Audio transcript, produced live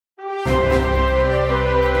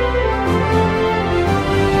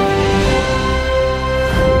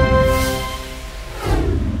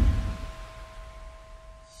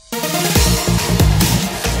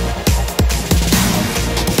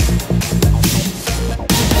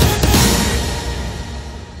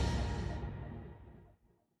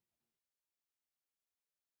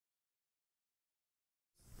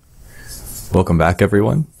Welcome back,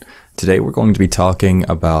 everyone. Today we're going to be talking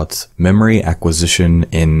about memory acquisition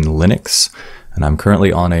in Linux, and I'm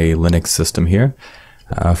currently on a Linux system here.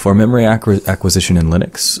 For memory acquisition in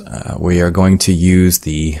Linux, we are going to use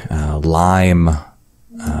the LiME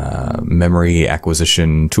memory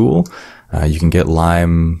acquisition tool. You can get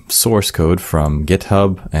LiME source code from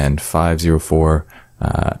GitHub and 504,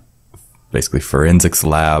 basically Forensics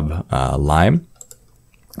Lab LiME.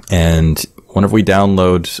 And whenever we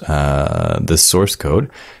download this source code,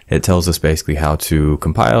 it tells us basically how to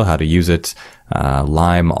compile, how to use it.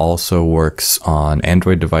 LiME also works on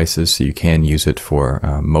Android devices, so you can use it for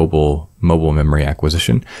mobile memory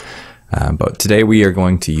acquisition. But today we are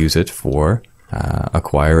going to use it for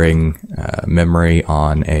acquiring memory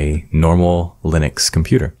on a normal Linux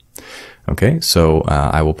computer. Okay, so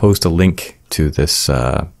I will post a link to this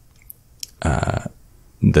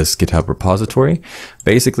this GitHub repository.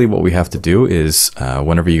 Basically what we have to do is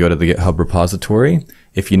whenever you go to the GitHub repository,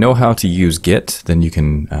 if you know how to use Git, then you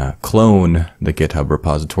can clone the GitHub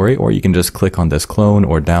repository, or you can just click on this clone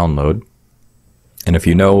or download. And if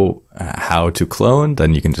you know how to clone,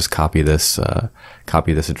 then you can just copy this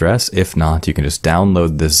address. If not, you can just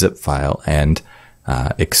download this zip file and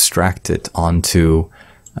extract it onto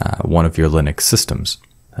one of your Linux systems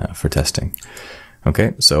for testing.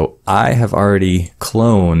 Okay, so I have already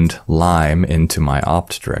cloned LiME into my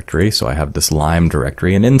opt directory. So I have this LiME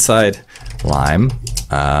directory, and inside LiME,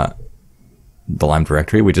 the LiME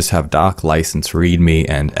directory, we just have doc, license, readme,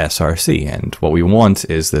 and src. And what we want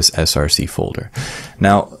is this src folder.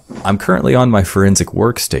 Now, I'm currently on my forensic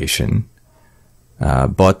workstation,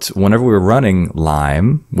 but whenever we're running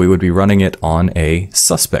LiME, we would be running it on a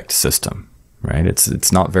suspect system. Right?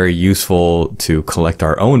 It's not very useful to collect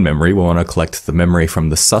our own memory. We want to collect the memory from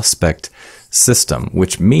the suspect system,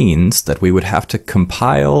 which means that we would have to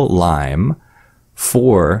compile LiME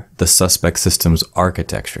for the suspect system's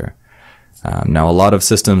architecture. Now, a lot of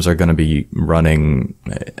systems are going to be running,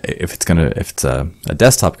 if it's a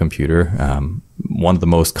desktop computer, one of the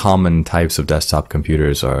most common types of desktop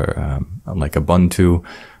computers are like Ubuntu,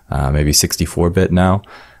 maybe 64-bit now.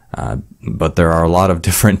 But there are a lot of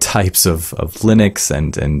different types of Linux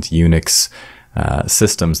and Unix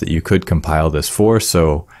systems that you could compile this for.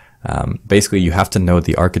 So basically you have to know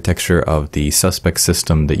the architecture of the suspect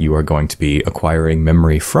system that you are going to be acquiring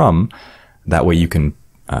memory from. That way you can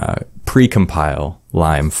pre-compile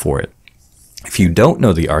LiME for it. If you don't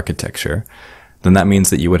know the architecture, then that means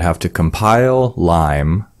that you would have to compile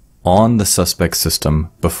LiME on the suspect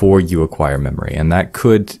system before you acquire memory. And that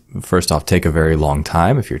could, first off, take a very long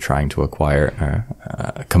time if you're trying to acquire,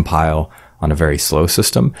 compile on a very slow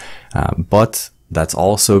system. But that's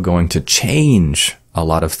also going to change a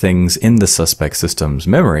lot of things in the suspect system's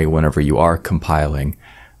memory whenever you are compiling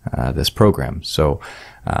this program. So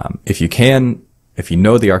if you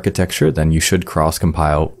know the architecture, then you should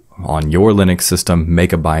cross-compile on your Linux system,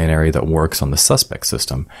 make a binary that works on the suspect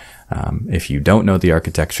system. If you don't know the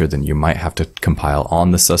architecture, then you might have to compile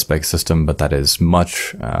on the suspect system, but that is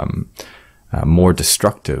much more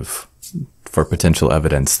destructive for potential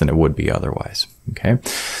evidence than it would be otherwise. Okay,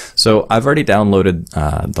 so I've already downloaded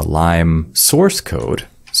the LiME source code,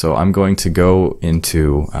 so I'm going to go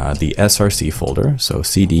into the src folder, so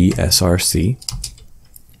cd src.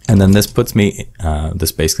 And then this puts me,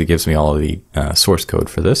 this basically gives me all of the source code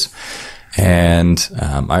for this. And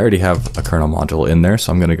I already have a kernel module in there,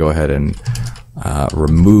 so I'm going to go ahead and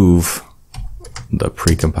remove the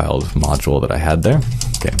precompiled module that I had there.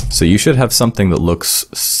 Okay, so you should have something that looks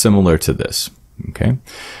similar to this. Okay,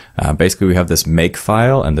 basically we have this make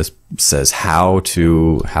file, and this says how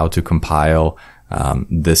to compile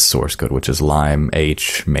this source code, which is LiME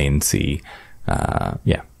main C.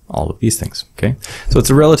 Yeah. All of these things. Okay, so it's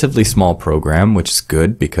a relatively small program, which is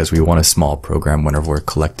good because we want a small program whenever we're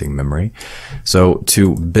collecting memory. So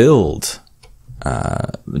to build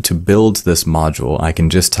this module, I can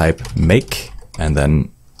just type make, and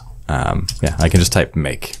then I can just type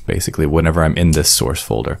make basically whenever I'm in this source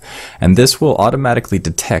folder, and this will automatically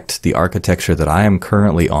detect the architecture that I am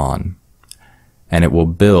currently on, and it will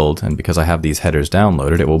build. And because I have these headers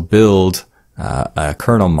downloaded, it will build a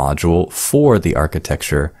kernel module for the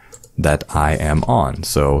architecture that I am on.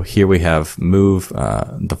 So here we have move,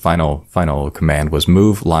 the final command was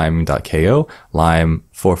move lime.ko, lime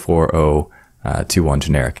 44021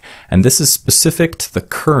 generic. And this is specific to the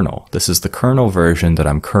kernel. This is the kernel version that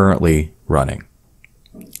I'm currently running.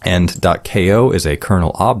 And .ko is a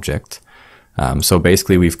kernel object. So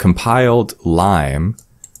basically we've compiled LiME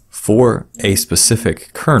for a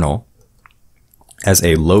specific kernel as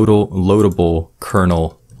a loadable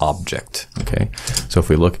kernel object. Okay, so if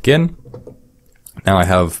we look again, Now I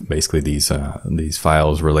have basically these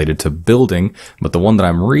files related to building, but the one that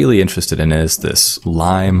I'm really interested in is this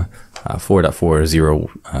LiME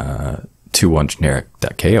 4.4021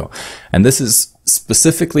 generic.ko. And this is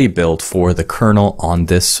specifically built for the kernel on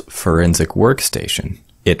this forensic workstation.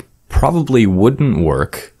 It probably wouldn't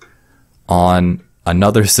work on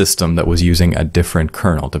another system that was using a different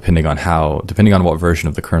kernel, depending on what version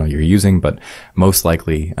of the kernel you're using, but most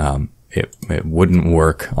likely it wouldn't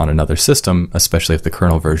work on another system, especially if the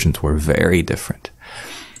kernel versions were very different.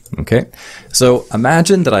 Okay, so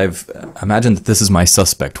imagine that this is my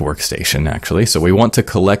suspect workstation, actually. So we want to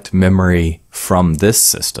collect memory from this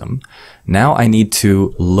system. Now I need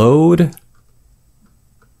to load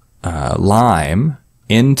LiME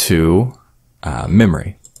into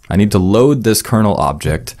memory. I need to load this kernel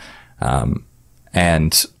object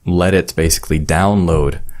and let it basically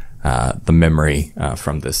download the memory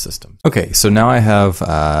from this system. Okay, so now I have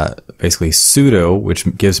basically sudo, which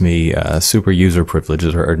gives me super user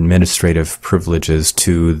privileges or administrative privileges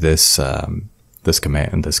to this this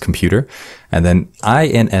computer, and then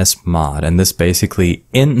insmod, and this basically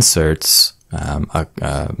inserts a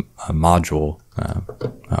module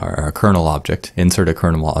or a kernel object. Insert a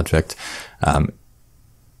kernel object.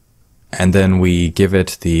 And then we give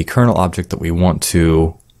it the kernel object that we want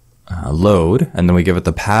to load, and then we give it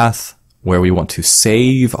the path where we want to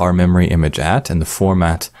save our memory image at, and the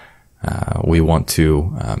format we want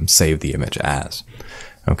to save the image as.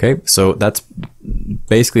 Okay, so that's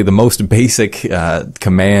basically the most basic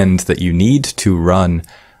command that you need to run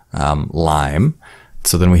LiME.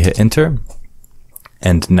 So then we hit enter,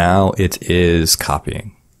 and now it is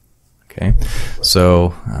copying. Okay,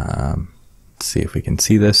 so let's see if we can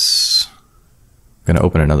see this. I'm going to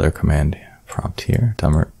open another command prompt here,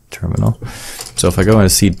 terminal. So if I go into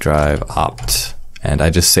C drive opt, and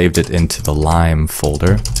I just saved it into the LiME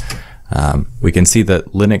folder, we can see that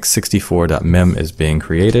linux64.mem is being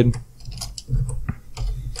created.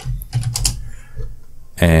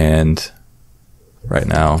 And right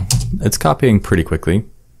now, it's copying pretty quickly.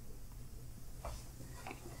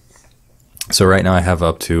 So right now I have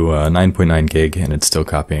up to 9.9 gig, and it's still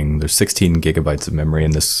copying. There's 16 gigabytes of memory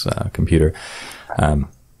in this computer.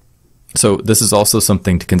 So this is also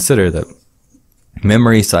something to consider, that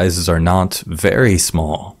memory sizes are not very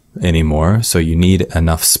small anymore, so you need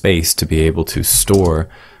enough space to be able to store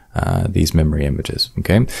these memory images.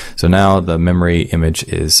 Okay, so now the memory image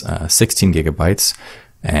is 16 gigabytes,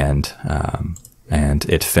 and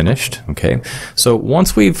it finished. Okay, so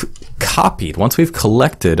once we've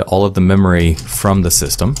collected all of the memory from the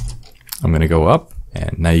system, I'm going to go up,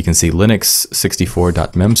 and now you can see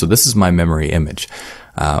linux64.mem. So this is my memory image.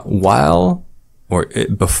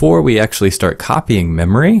 Before we actually start copying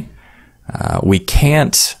memory, we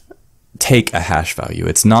can't take a hash value.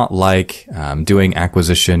 It's not like doing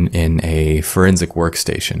acquisition in a forensic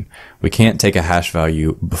workstation. We can't take a hash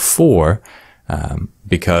value before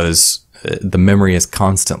because the memory is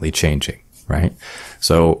constantly changing, right?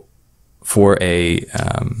 So for a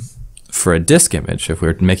disk image, if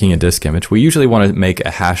we're making a disk image, we usually want to make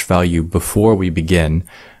a hash value before we begin,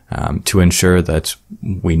 to ensure that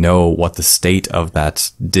we know what the state of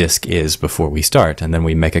that disk is before we start. And then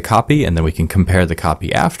we make a copy, and then we can compare the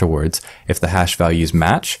copy afterwards. If the hash values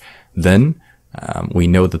match, then we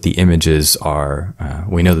know that the images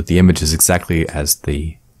is exactly as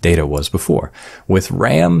the data was before. With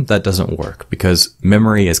RAM, that doesn't work because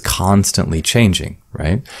memory is constantly changing,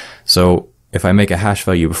 right? So if I make a hash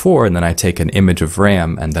value before and then I take an image of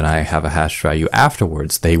RAM and then I have a hash value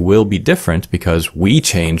afterwards, they will be different because we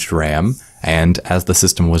changed RAM, and as the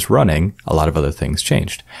system was running, a lot of other things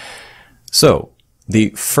changed. So the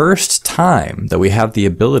first time that we have the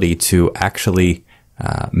ability to actually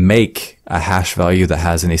make a hash value that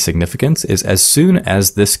has any significance is as soon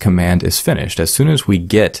as this command is finished. As soon as we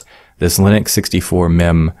get this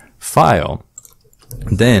linux64mem file,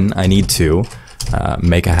 then I need to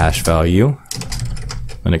make a hash value,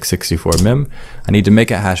 linux64mem. I need to make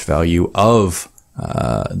a hash value of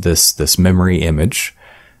this memory image,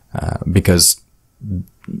 because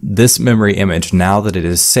this memory image, now that it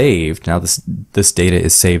is saved, now this data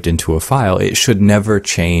is saved into a file, it should never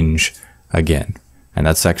change again. And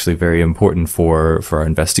that's actually very important for our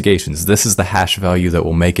investigations. This is the hash value that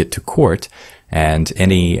will make it to court, and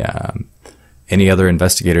any other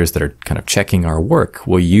investigators that are kind of checking our work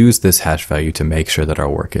will use this hash value to make sure that our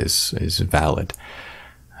work is valid.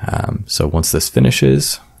 So once this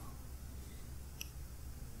finishes,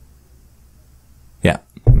 yeah,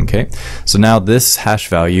 okay. So now this hash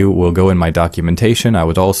value will go in my documentation. I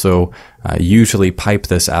would also usually pipe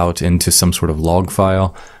this out into some sort of log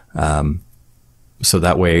file. So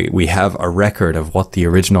that way we have a record of what the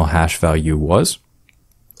original hash value was.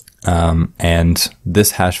 And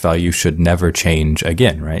this hash value should never change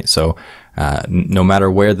again, right? So no matter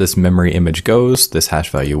where this memory image goes, this hash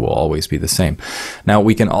value will always be the same. Now,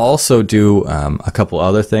 we can also do a couple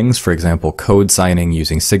other things. For example, code signing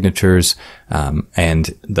using signatures. And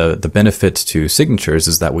the benefit to signatures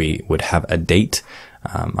is that we would have a date.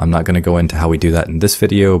 I'm not going to go into how we do that in this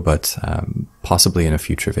video, but possibly in a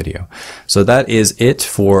future video. So that is it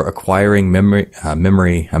for acquiring a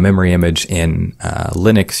memory image in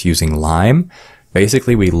Linux using LiME.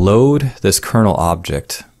 Basically, we load this kernel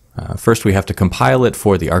object. First, we have to compile it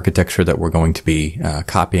for the architecture that we're going to be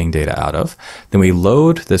copying data out of. Then we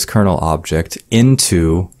load this kernel object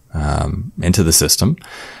into the system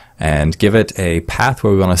and give it a path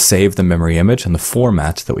where we want to save the memory image and the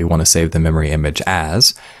format that we want to save the memory image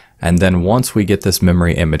as. And then once we get this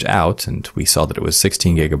memory image out, and we saw that it was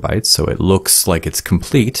 16 gigabytes, so it looks like it's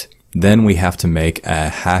complete, then we have to make a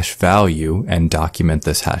hash value and document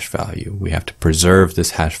this hash value. We have to preserve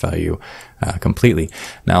this hash value completely.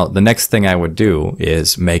 Now, the next thing I would do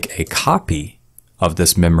is make a copy of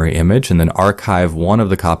this memory image and then archive one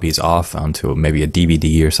of the copies off onto maybe a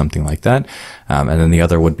DVD or something like that. And then the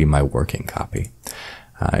other would be my working copy.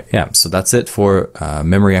 Yeah, so that's it for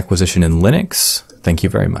memory acquisition in Linux. Thank you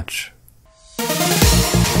very much.